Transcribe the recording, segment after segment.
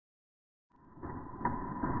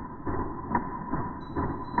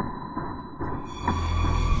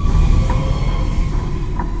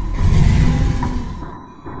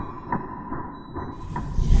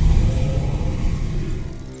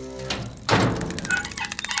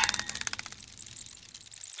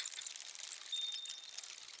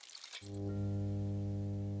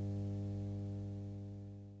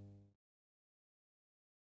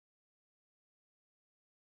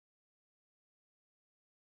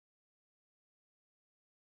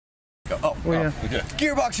Go. Oh, yeah. Okay.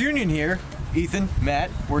 Gearbox Union here. Ethan,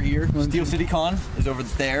 Matt, we're here. Steel City Con is over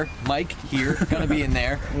there. Mike here, gonna be in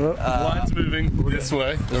there. Line's moving this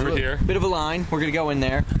way, over here. Bit of a line. We're gonna go in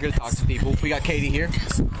there. We're gonna talk to people. We got Katie here.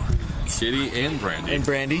 Katie and Brandy. And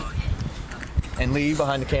Brandy. And Lee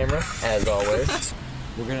behind the camera, as always.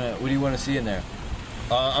 We're gonna. What do you want to see in there?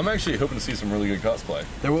 I'm actually hoping to see some really good cosplay.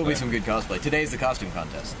 There will be some good cosplay. Today's the costume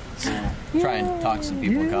contest. So try and talk to some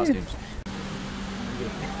people in costumes.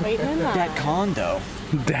 That condo.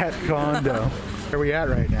 That condo. Where are we at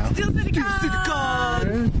right now? Steel City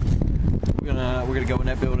Con. We're gonna go in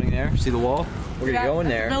that building there. See the wall? We're gonna go in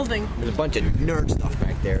there. Building. There's a bunch of nerd stuff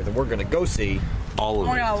back there that we're gonna go see. All of it.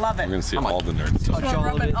 We're gonna love it. We're gonna see all the nerd stuff. We're gonna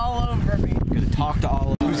rub it all over me. We're gonna talk to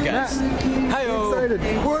all of those guys. Hi-yo.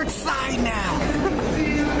 Excited. We're inside now.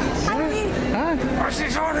 Hi. What's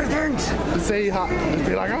these other things? Just say hi. Just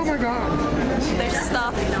be like, oh my god. There's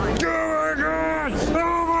stuff. Oh my god!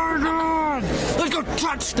 Oh my god! Let's go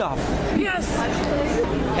touch stuff. Yes.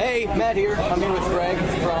 Hey, Matt here. I'm here with Greg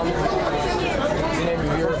from. What's the name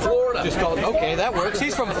of your Florida? Just called. Okay, that works.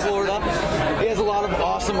 He's from Florida. He has a lot of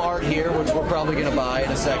awesome art here, which we're probably gonna buy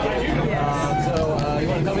in a second. You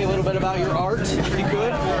want to tell me a little bit about your art, if you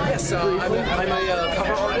could? Yes, I'm a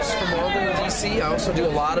cover artist for Marvel and DC. I also do a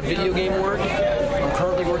lot of video game work. I'm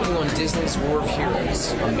currently working on Disney's War of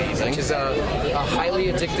Heroes. Amazing. Which is a highly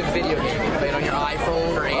addictive video game. You can play it on your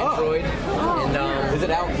iPhone or Android. And is it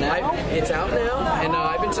out now? It's out now, and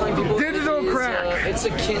I've been telling people Digital crack. It's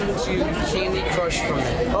akin to Candy Crush from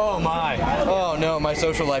that. Oh my! Oh no, my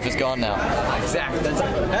social life is gone now. Exactly.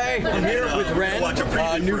 Hey, I'm here with Ren,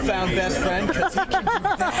 newfound best friend, because he can do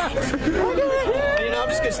that. You know, I'm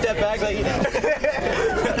just gonna step back. Like,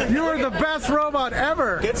 You are the best robot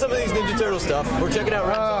ever. get some of these Ninja Turtle stuff. We're checking out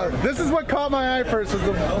Ren's art. This is what caught my eye first was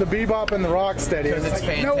the Bebop and the Rocksteady. Because it's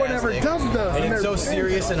fantastic. No one ever does those. And it's so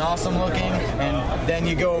serious and awesome looking. And then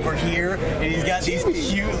you go over here, and he's got these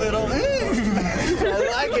cute little.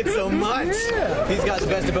 I like it so much. Yeah. He's got the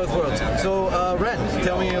best of both worlds. So, Ren,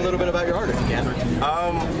 tell me a little bit about your art if you can.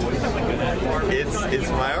 It's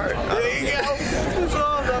my art. There you go. That's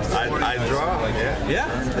awesome. I draw. Yeah,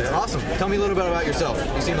 that's awesome. Tell me a little bit about yourself.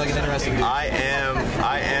 You seem like an interesting dude. I am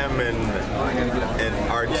an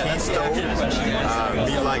artisto.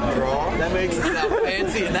 Me like draw. That makes it sound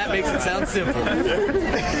fancy, and that makes it sound simple.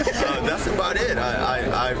 That's about it.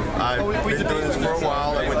 I've been doing this for a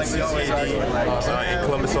while. I went to CCAD in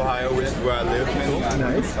Columbus, Ohio, which is where I live.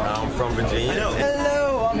 Nice. I'm from Virginia.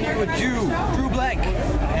 Hello, I'm here with Drew Blank.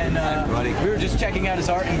 And we were just checking out his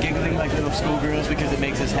art and giggling like little schoolgirls because it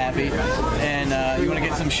makes us happy. And you want to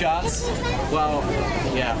get some shots? Well,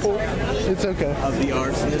 yeah. It's okay. Of the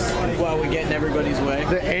artness while we get in everybody's way.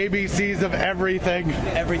 The ABCs of everything.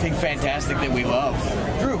 Everything fantastic that we love.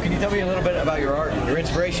 Drew, can you tell me a little bit about your art, your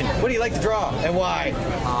inspiration? What do you like to draw and why?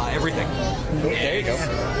 Everything. There you go.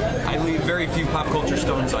 I leave very few pop culture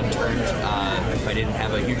stones unturned. If I didn't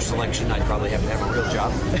have a huge selection, I'd probably have to have a real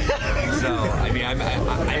job. So, I mean, I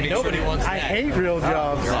nobody wants that. I hate real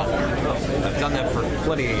jobs. I've done that for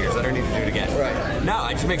plenty of years. I don't need to do it again. Right. No,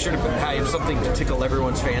 I just make sure to have something to tickle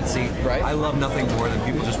everyone's fancy. Right. I love nothing more than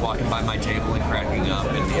people just walking by my table and cracking up.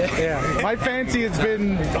 Yeah. My fancy has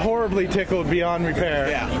been horribly tickled beyond repair.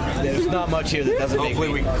 Yeah. There's not much here that doesn't make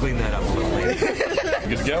Hopefully we can clean that up a little later.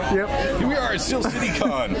 Good to go? Yep. Here we are at Steel City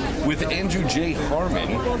Con with Andrew J Harman,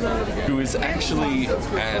 who is actually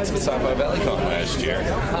at SyFy ValleyCon last year.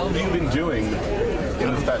 How have you been doing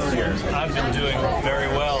in this past year? I've been doing very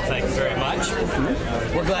well, thank you very much.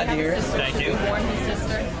 We're glad to hear it. Thank you.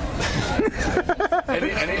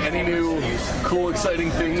 Any new cool, exciting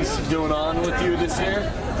things going on with you this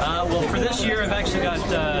year? Well, for this year, I've actually got,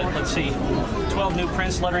 12 new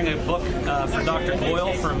prints, lettering a book for Dr.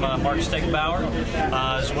 Boyle from Mark Stegbauer,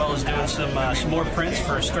 as well as doing some more prints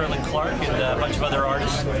for Sterling Clark and a bunch of other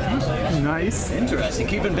artists. Nice. Interesting.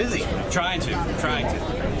 Keeping busy. Trying to.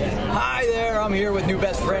 Hi there. I'm here with new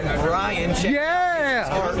best friend Brian.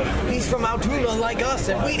 Yeah. He's from Altoona like us,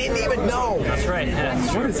 and we didn't even know. That's right.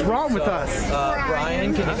 What is wrong with us?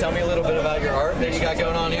 Brian, can you tell me a little bit about your art that you got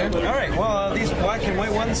going on here? All right, well, these black and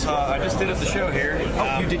white ones, I just did at the show here.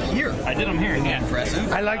 Oh, you did here? I did them here, yeah.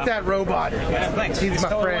 Impressive. I like that robot. Yeah, thanks. He's These my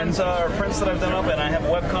color friend. ones are prints that I've done up, and I have a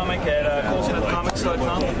webcomic at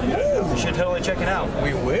colesmithcomics.com. You should totally check it out.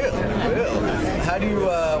 We will. How do you,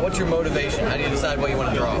 what's your motivation? How do you decide what you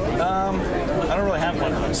want to draw? I don't really have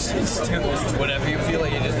one. Whatever you feel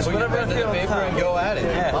like, you just put your pen to the paper and go at it.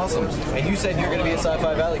 Yeah. Awesome. And you said you're going to be at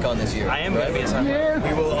SyFy ValleyCon this year. I am going to be at SyFy. Yeah.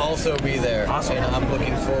 We will also be there. Awesome. And I'm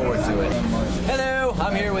looking forward to it. Hello,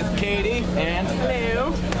 I'm here with Katie and...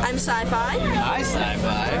 Hello. I'm SyFy. Hi,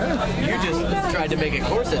 SyFy. You're just tried to make a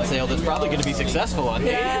corset sale that's probably going to be successful on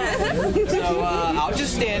dating. So I'll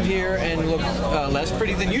just stand here and look less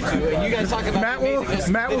pretty than you two, and you guys talk about Matt will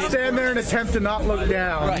stand there and attempt to not look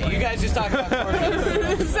down. Right, you guys just talk about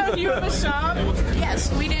corsets. So you have a shop?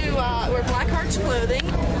 Yes, we do. We're Black Hearts Clothing.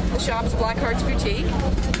 The shop's Black Hearts Boutique.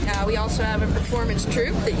 We also have a performance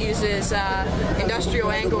troupe that uses industrial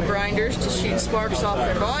angle grinders to shoot sparks off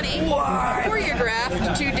their body.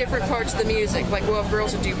 Choreographed to different parts of the music. Like we'll have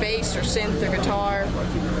girls that do bass or synth or guitar.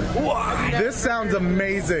 This sounds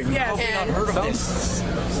amazing. Yes. I've heard of this.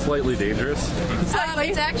 Slightly dangerous.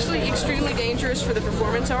 It's actually extremely dangerous for the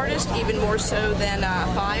performance artist, even more so than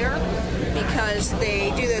fire, because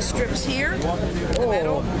they do those strips here, the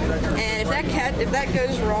metal, and if that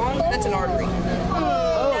goes wrong, that's an artery.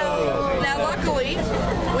 Now, luckily,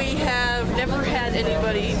 we have never had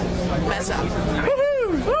anybody mess up.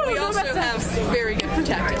 We also have very good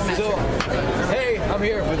protective measures. So, hey, I'm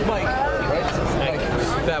here with Mike, right? Mike.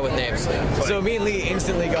 Bad with names. So me and Lee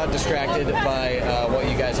instantly got distracted by what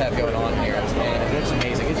you guys have going on here, and it's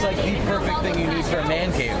amazing. It's like the perfect thing you need for a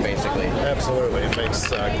man cave, basically. Absolutely. It makes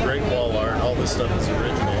great wall art. All this stuff is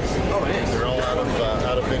original. Oh, it is. They're all out of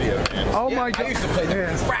video games. Oh my god. I used to play the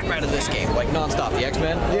crap out of this game, like nonstop. The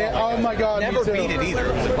X-Men. Yeah, oh my god. Never beat it either.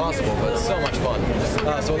 It was impossible, but it's so much fun.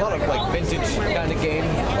 So a lot of like vintage kind of game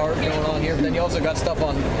art going on here. But then you also got stuff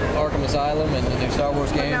on Arkham Asylum and the new Star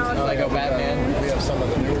Wars games, Lego Batman. We have some of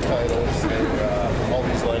the newer titles. All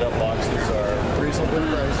these light up boxes are reasonably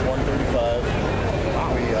priced, $135.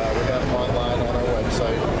 We have them online on our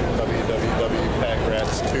website,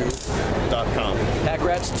 www.packrats2.com.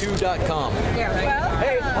 Packrats2.com. Yeah, right.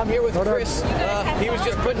 Hey, I'm here with Chris. He was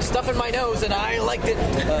just putting stuff in my nose, and I liked it.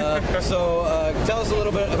 So tell us a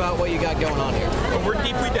little bit about what you got going on here. Well, we're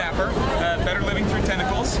Deeply Dapper, better living through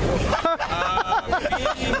tentacles. We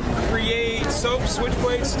create soap,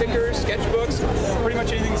 switchblades, stickers, sketchbooks, pretty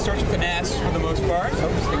much anything that starts with an S for the most part.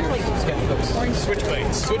 Sketchbooks.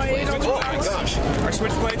 Switchblades. Oh my gosh. Our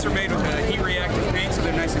switchblades are made with heat-reactive paint, so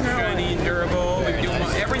they're nice and shiny and durable.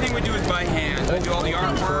 Everything we do is by hand. We do all the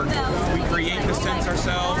artwork. We create the scents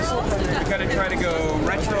ourselves. We kind of try to go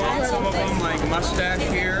retro on some of them, like mustache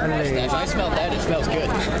here. I smelled that. It smells good.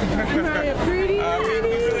 We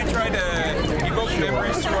really try to evoke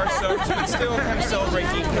memories through our soaps, but still kind of celebrate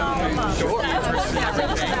geekdom and show interests and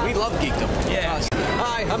everything. We love geekdom. Yeah.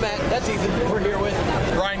 Hi, I'm Matt. That's Ethan. We're here with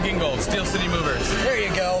Brian Gingal, Steel City Movers. There you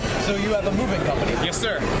go. So you have a moving company. Yes,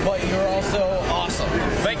 sir. But you're also awesome.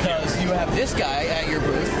 Thank you. Because you have this guy at your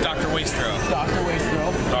booth. Dr. Waistro. Dr.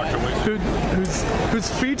 Waistro. Dr. Waistro. Who's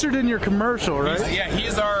featured in your commercial, right?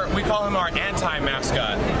 We call him our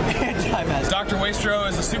anti-mascot. Anti-mascot. Dr. Waistro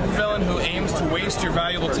is a supervillain who aims to waste your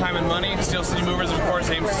valuable time and money. Steel City Movers, of course,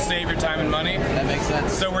 aims to save your time and money. That makes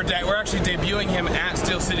sense. So we're actually debuting him at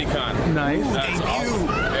Steel City Con. Nice. Debut. Awesome.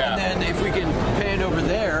 Yeah. And then if we can pan over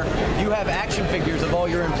there, you have action figures of all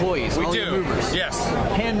your employees. We all do. Your movers. Yes.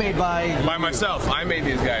 Handmade by myself. I made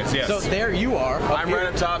these guys. Yes. So there you are. I'm here. right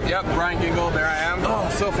up top. Yep, Brian Gingal. There I am. Oh,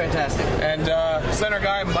 so fantastic. And center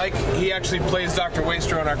guy, Mike, he actually plays Dr.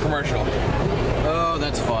 Waistro in our commercial. Oh,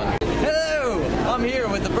 that's fun. Hello! I'm here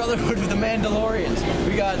with the Brotherhood of the Mandalorians.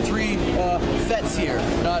 We got 3 Fets here.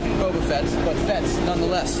 Not Boba Fetts, but Fets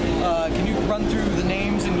nonetheless. Can you run through the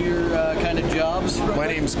names and your kind of jobs? My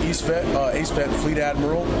name's Ace Fett, Fleet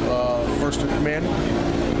Admiral, first in command.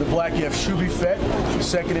 The black you have Shubi Fett,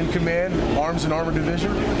 second in command, Arms and Armor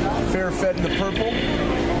Division. Fair Fett in the purple,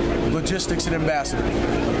 Logistics and Ambassador.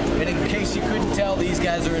 And in case you couldn't tell, these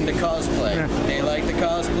guys are into cosplay. Yeah. They like the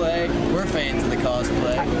cosplay. We're fans of the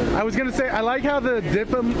cosplay. I was gonna say I like how the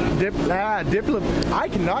I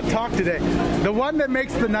cannot talk today. The one that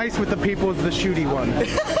makes the nice with the people is the shooty one.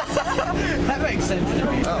 That makes sense to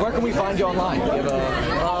me. Where can we find you online? You have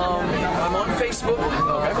I'm on Facebook,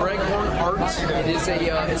 Greg Horn Art. It's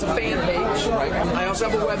a fan page. Right. I also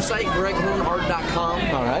have a website, greghornart.com.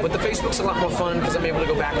 All right. But the Facebook's a lot more fun because I'm able to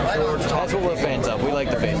go back and forth. That's what we're fans of. We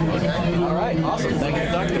like the Facebook. All right, awesome. Thank you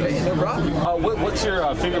for talking to me. No problem. What's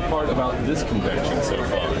your favorite part about this convention so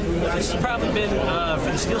far? This has probably been,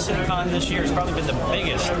 for the Steel City Con this year, it's probably been the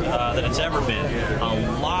biggest that it's ever been. A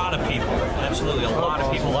lot of people, absolutely a lot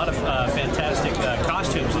of people, a lot of fantastic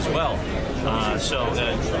costumes as well. So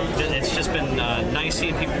it's just been nice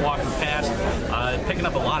seeing people walking past, picking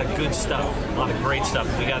up a lot of good stuff, a lot of great stuff.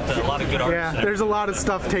 We got a lot of good art. Yeah, there's a lot of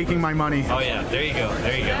stuff taking my money. Oh yeah, there you go,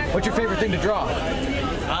 there you go. What's your favorite thing to draw?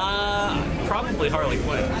 Probably Harley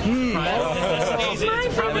Quinn.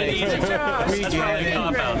 It's probably an easy job. That's probably a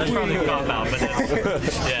cop-out. That's probably a cop-out, but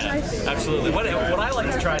yeah, absolutely. What I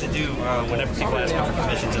like to try to do whenever people ask me for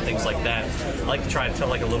commissions and things like that, I like to try to tell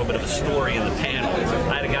like a little bit of a story in the panel.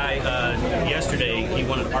 I had a guy yesterday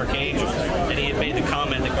Archangel, and he had made the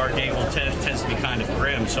comment that Gargable tends to be kind of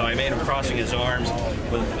grim, so I made him crossing his arms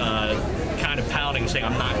with kind of pouting, saying,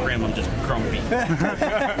 "I'm not grim, I'm just grumpy."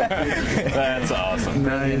 That's awesome.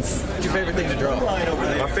 Nice. What's your favorite thing to draw?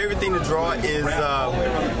 My favorite thing to draw is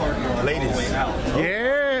ladies.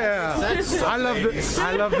 Yeah. I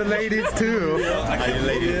love the ladies too. How you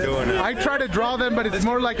ladies doing that? I try to draw them, but it's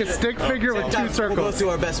more like a stick figure with two We'll go circles. through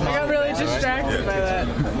our best model. I got really distracted by that.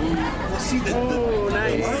 Oh,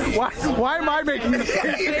 nice. Why am I making the face?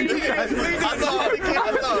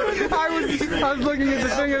 I was looking at the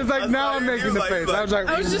thing and it was like, now I'm making the face. I was like,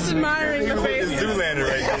 I was just admiring the face. Zoolander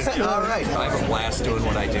right there. All right. I have a blast doing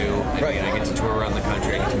what I do. I mean, I get to tour around the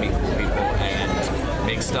country, I get to meet cool people, and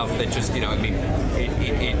make stuff that just, it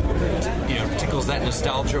tickles that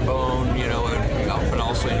nostalgia bone, but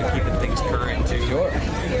also keeping things current too. Sure.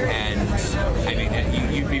 And I mean,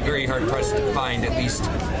 you'd be very hard pressed to find at least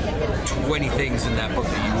 20 things in that book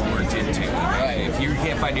that you weren't into. If you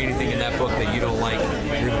can't find anything in that book that you don't like,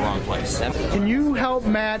 you're in the wrong place. can you help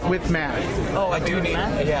Matt with math? Oh, I do need.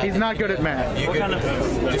 Yeah. He's not good at math. What kind of?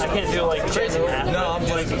 I can't do like No, I'm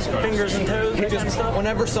just fingers and toes.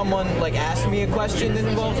 Whenever someone asks me a question that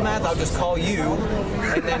involves math, I'll just call you,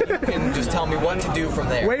 and then you can just tell me what to do from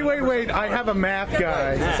there. Wait. I have a math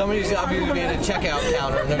guy. Somebody's I'll be at a checkout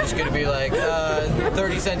counter, and they're just going to be like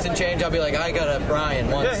 30 cents and change. I'll be like, I got a Brian.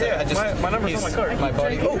 One second. My number's on my card. My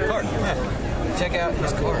buddy. Oh, card. Yeah. Check out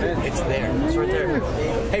his card. It's there. It's right there.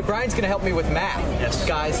 Hey, Brian's going to help me with math. Yes,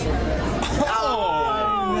 guys.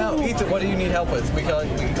 No, Ethan, what do you need help with? We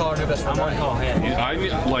can call our new best friend. I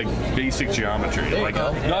need basic geometry.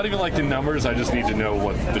 Not even the numbers. I just need to know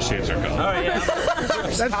what the shapes are called. Oh yeah.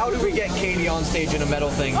 How do we get Katie on stage in a metal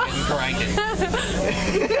thing and grinding?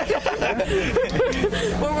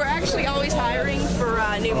 Well, we're actually always hiring for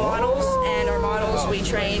new models, and our models we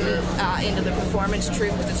train into the performance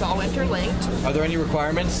troupe because it's all interlinked. Are there any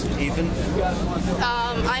requirements, Ethan?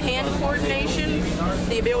 Eye-hand coordination,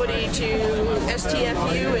 the ability to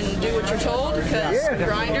STFU and do what you're told, because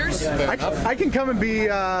grinders. I can come and be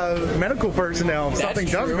medical personnel if something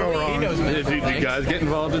does go wrong. Do you guys get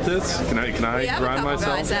involved with this? Can I grind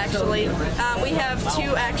myself? Guys, actually. We have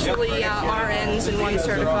two RNs and one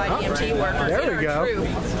certified EMT worker in our troupe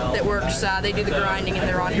that works. They do the grinding and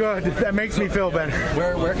they're on. Good. That makes me feel better.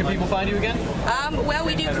 Where can people find you again? Well,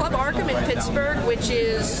 we do Club Arkham in Pittsburgh, which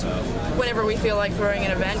is whenever we feel like throwing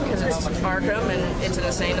an event because it's Arkham and it's an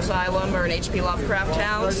insane asylum or an H.P. Lovecraft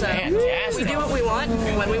town. So we do what we want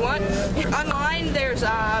when we want. Online, there's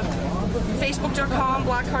Facebook.com,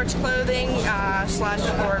 Blackhearts Clothing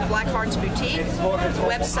or Blackhearts Boutique. The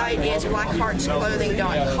website is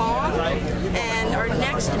blackheartsclothing.com. And our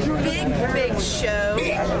next big show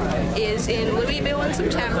is in Louisville in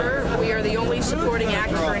September. We are the only supporting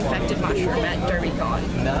act for Infected Mushroom at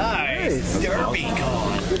DerbyCon. Nice.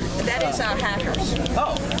 DerbyCon. That is Hackers.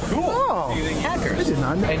 Oh, cool. Oh, Hackers.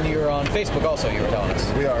 And you're on Facebook also, you were telling us.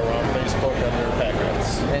 We are on Facebook under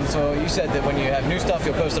Hackers. And so you said that when you have new stuff,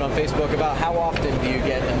 you'll post it on Facebook. About how often do you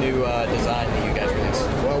get a new design that you guys release?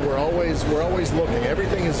 Well, we're always looking.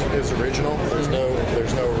 Everything is original. There's no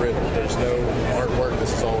written. There's no artwork.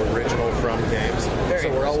 This is all original from games. So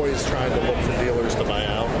we're always trying to look for dealers to buy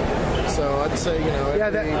out. So I'd say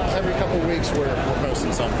every couple of weeks we're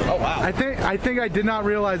posting something. Oh wow! I think I did not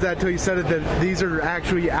realize that until you said it, that these are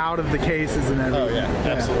actually out of the cases and everything. Oh yeah,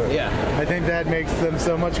 absolutely. Yeah. I think that makes them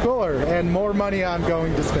so much cooler and more money I'm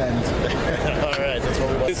going to spend. All right, that's what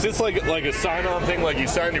we want. Is this like a sign-on thing? Like you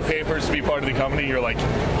sign your papers to be part of the company. You're like,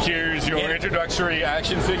 here's your introductory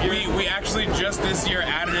action figure. We actually just this year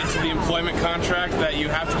added it to the employment contract that you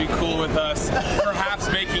have to be cool with us, perhaps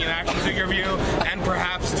making an action figure of you, and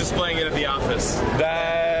perhaps displaying it at the office.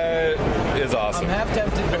 That is awesome. I'm half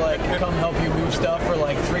tempted to come help you move stuff for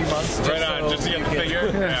 3 months. Just to get the figure.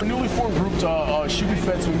 It's a newly formed group to Shuby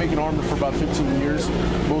Feds. We've been making armor for about 15 years.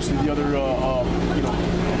 Most of the other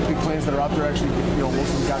big plans that are out there actually, most of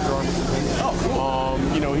them got their armor from him. Oh, cool.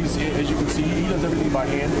 He's, as you can see, he does everything by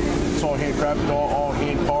hand. It's all handcrafted, all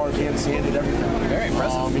hand carved, hand sanded, everything. Very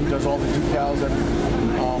impressive. He does all the decals, everything.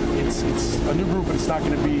 It's a new group, but it's not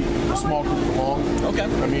going to be a small group for long. Okay.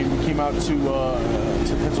 I mean, we came out to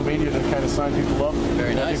Pennsylvania to kind of sign people up.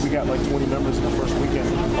 Very nice. I think we got 20 members in the first weekend.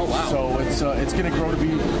 Oh wow. So it's going to grow to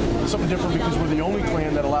be something different because we're the only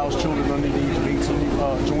clan that allows children under the age of 18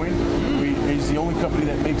 to join. He's the only company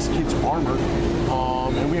that makes kids armor.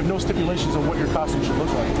 And we have no stipulations on what your costume should look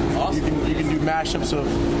like. Awesome. You can do mashups of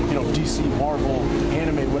DC, Marvel,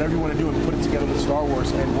 anime, whatever you want to do, and put it together with Star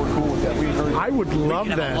Wars, and we're cool with that. I would love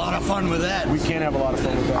that. Have a lot of fun with that. We can have a lot of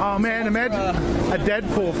fun with that. Oh man, imagine a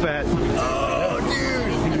Deadpool fet. Oh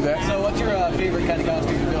dude. You can do that. So what's your favorite kind of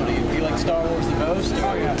costume you build? Do you like Star Wars the most?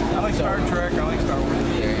 Oh yeah, I like Star Trek. I like Star Wars.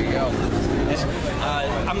 There you go.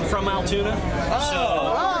 I'm from Altoona.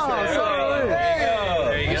 So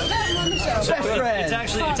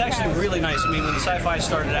it's actually really nice. I mean, when SyFy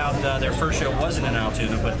started out, their first show wasn't in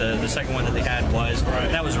Altoona, but the second one that they had was.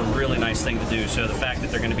 And that was a really nice thing to do. So the fact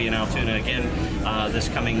that they're going to be in Altoona again this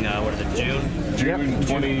coming, what is it, June? June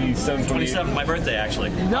 27th. 27th, my birthday actually.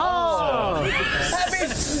 No! Happy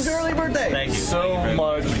early birthday! Thank you. So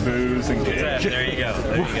much booze and cake. Yeah, there you go.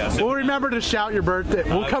 There you go. So, We'll remember to shout your birthday.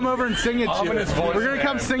 We'll come over and sing at you. We're going to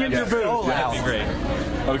come sing at your booth. that'd be great.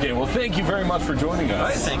 Okay, well, thank you very much for joining us. All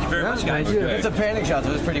right, thank you very much, guys. Okay. It's a panic shot,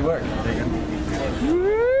 so it's pretty work.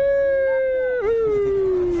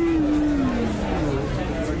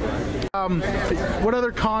 What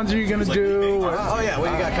other cons are you going to do? Oh yeah,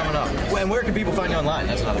 what you got coming up? And where can people find you online?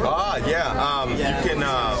 That's another one. You can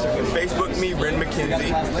Facebook me, Ren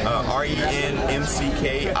McKenzie,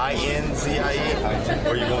 RenMcKinzie,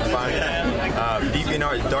 or you're going to find Deep in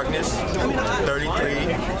Art Darkness, 33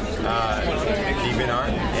 Deep in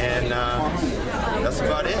Art, and that's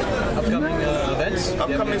about it. Upcoming events?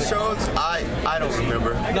 Upcoming shows? I don't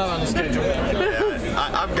remember. Not on the schedule.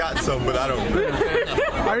 I've got some, but I don't remember.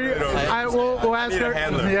 We'll ask her.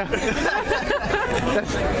 Yeah.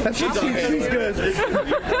 She's good.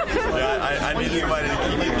 I need somebody to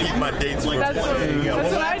keep my dates for me. That's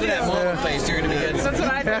what I do. That moment face, you're going to be good. That's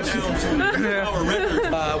what I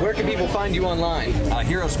do. Where can people find you online?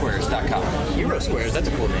 HeroSquares.com. Hero Squares, that's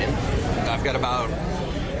a cool name. I've got about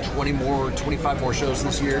 25 more shows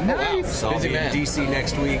this year. Nice. So I'll Busy be in man. DC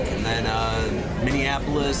next week, and then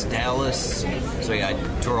Minneapolis, Dallas. So yeah, I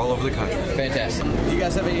tour all over the country. Fantastic. Do you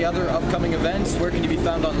guys have any other upcoming events? Where can you be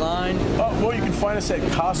found online? Well, you can find us at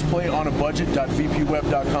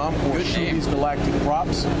cosplayonabudget.vpweb.com or Shooties Galactic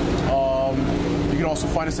Props. You can also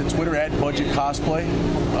find us at Twitter at Budget Cosplay.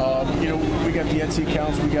 We got the Etsy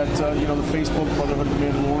accounts, we got the Facebook Brotherhood of the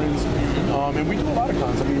Mandalorians, and we do a lot of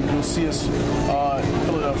cons. I mean, you'll see us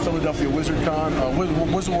Philadelphia Wizard Con,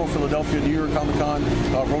 Wizard World Philadelphia, New York Comic Con,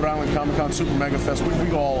 Rhode Island Comic Con, Super Mega Fest. We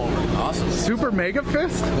go all over. Awesome. Super Mega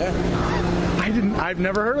Fist? Yeah. I've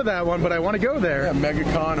never heard of that one, but I want to go there. Yeah,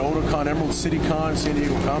 MegaCon, Otakon, Emerald City Con, San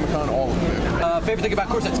Diego Comic Con, all of them. Favorite thing about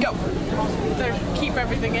corsets? Go. To keep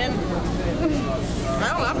everything in. I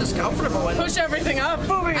don't know, I'm just comfortable with them. Push everything up.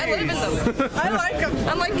 I live in them. I like them.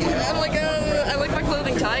 I like my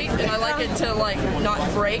clothing tight, and I like it to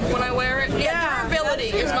not break when I wear it. Yeah,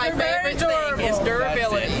 durability is my favorite thing. Is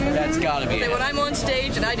durability. That's gotta be it. When I'm on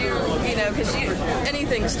stage and I do, because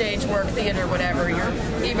anything stage work, theater, whatever, you're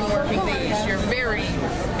even working these, you're very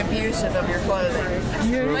abusive of your clothing.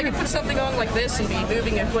 Yeah. I can put something on like this and be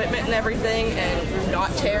moving equipment and everything and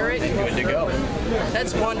not tear it. Good to go.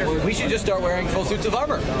 That's wonderful. We should just start wearing full suits of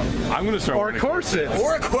armor. I'm going to start wearing corsets.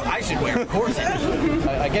 I should wear a corset.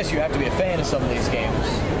 I guess you have to be a fan of some of these games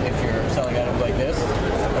if you're selling items like this.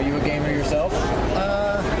 Are you a gamer yourself?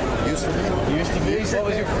 Used to be. Used to be?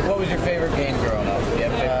 What was your favorite game growing up? Do you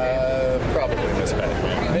have a favorite game? Probably Miss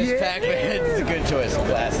Pac-Man. Miss Pac-Man is a good choice.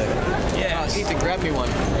 Classic. Yeah. Ethan, grab me one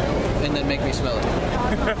and then make me smell it.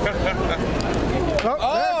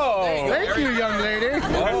 Thank you, young lady.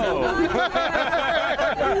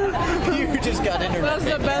 You just got internet. That's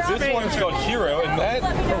the best This thing. one's called Hero, and that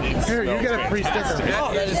Here, you get a free sticker.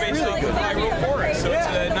 Oh, that is Basically, really good. I wrote for it, so it's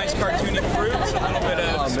a nice cartoony fruits, a little bit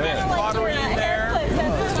of Spanish pottery in there. I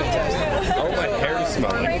want my hair to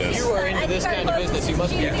smell like If this. you are into this kind of business, you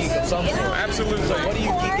must be a geek of some sort. Absolutely. So what do you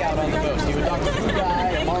geek out on the most? You a Doctor Who guy,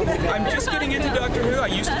 a Marvel guy? I'm just getting into Doctor Who. I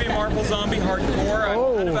used to be a Marvel zombie hardcore.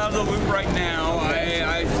 I'm kind of out of the loop right now.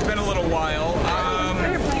 It's been a little while.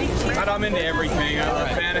 But I'm into everything. I love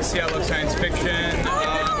fantasy. I love science fiction.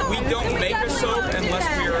 We don't make a soap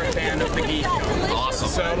unless we are a fan of the geek. Awesome.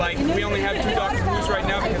 So we only have 2 Doctor Who's right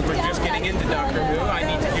now because we're just getting into Doctor Who. I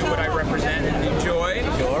need to do what I represent and enjoy.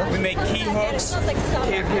 Sure. We make key hooks.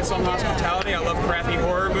 Can't piss on hospitality. I love crappy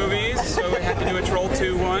horror movies, so we had to do a Troll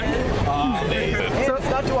 2 one. And it's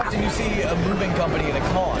not too often you see a moving company in a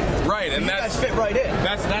con. Right, and You guys fit right in.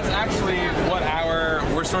 That's actually what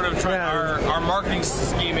we're sort of trying. Our marketing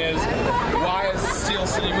scheme is. Why is Steel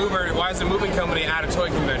City Mover? Why is a moving company at a toy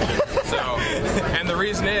convention? So, and the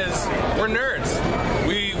reason is we're nerds.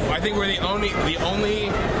 I think we're the only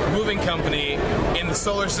moving company in the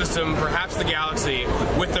solar system, perhaps the galaxy,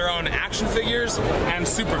 with their own action figures and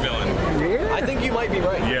supervillain. I think you might be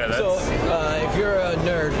right. Yeah, that's... So, if you're a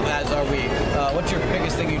nerd, as are we, what's your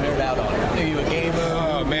biggest thing you nerd out on? Are you a gamer?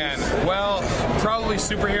 Oh, man. Well, probably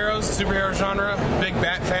superhero genre. Big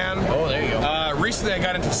Bat fan. Oh, there you go. Recently, I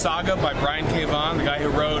got into Saga by Brian K. Vaughan, the guy who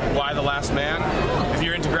wrote Why the Last Man. If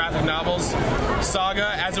you're into graphic novels.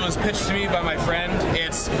 Saga, as it was pitched to me by my friend,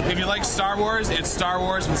 it's if you like Star Wars, it's Star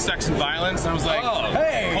Wars with sex and violence. And I was like,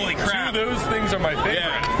 Hey, holy crap. two of those things are my favorite.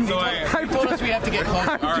 Yeah. So He told us we have to get close.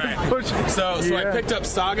 all right. So I picked up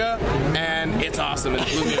Saga, and it's awesome. It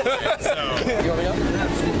blew me away. So You want me up?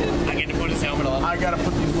 I get to put his helmet on. I gotta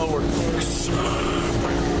put these lower.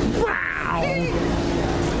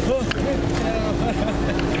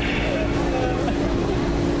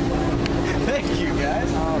 Thank you, guys.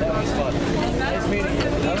 Oh, that was fun. Nice meeting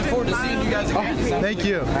you. I look forward to seeing you guys again. Thank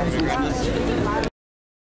you.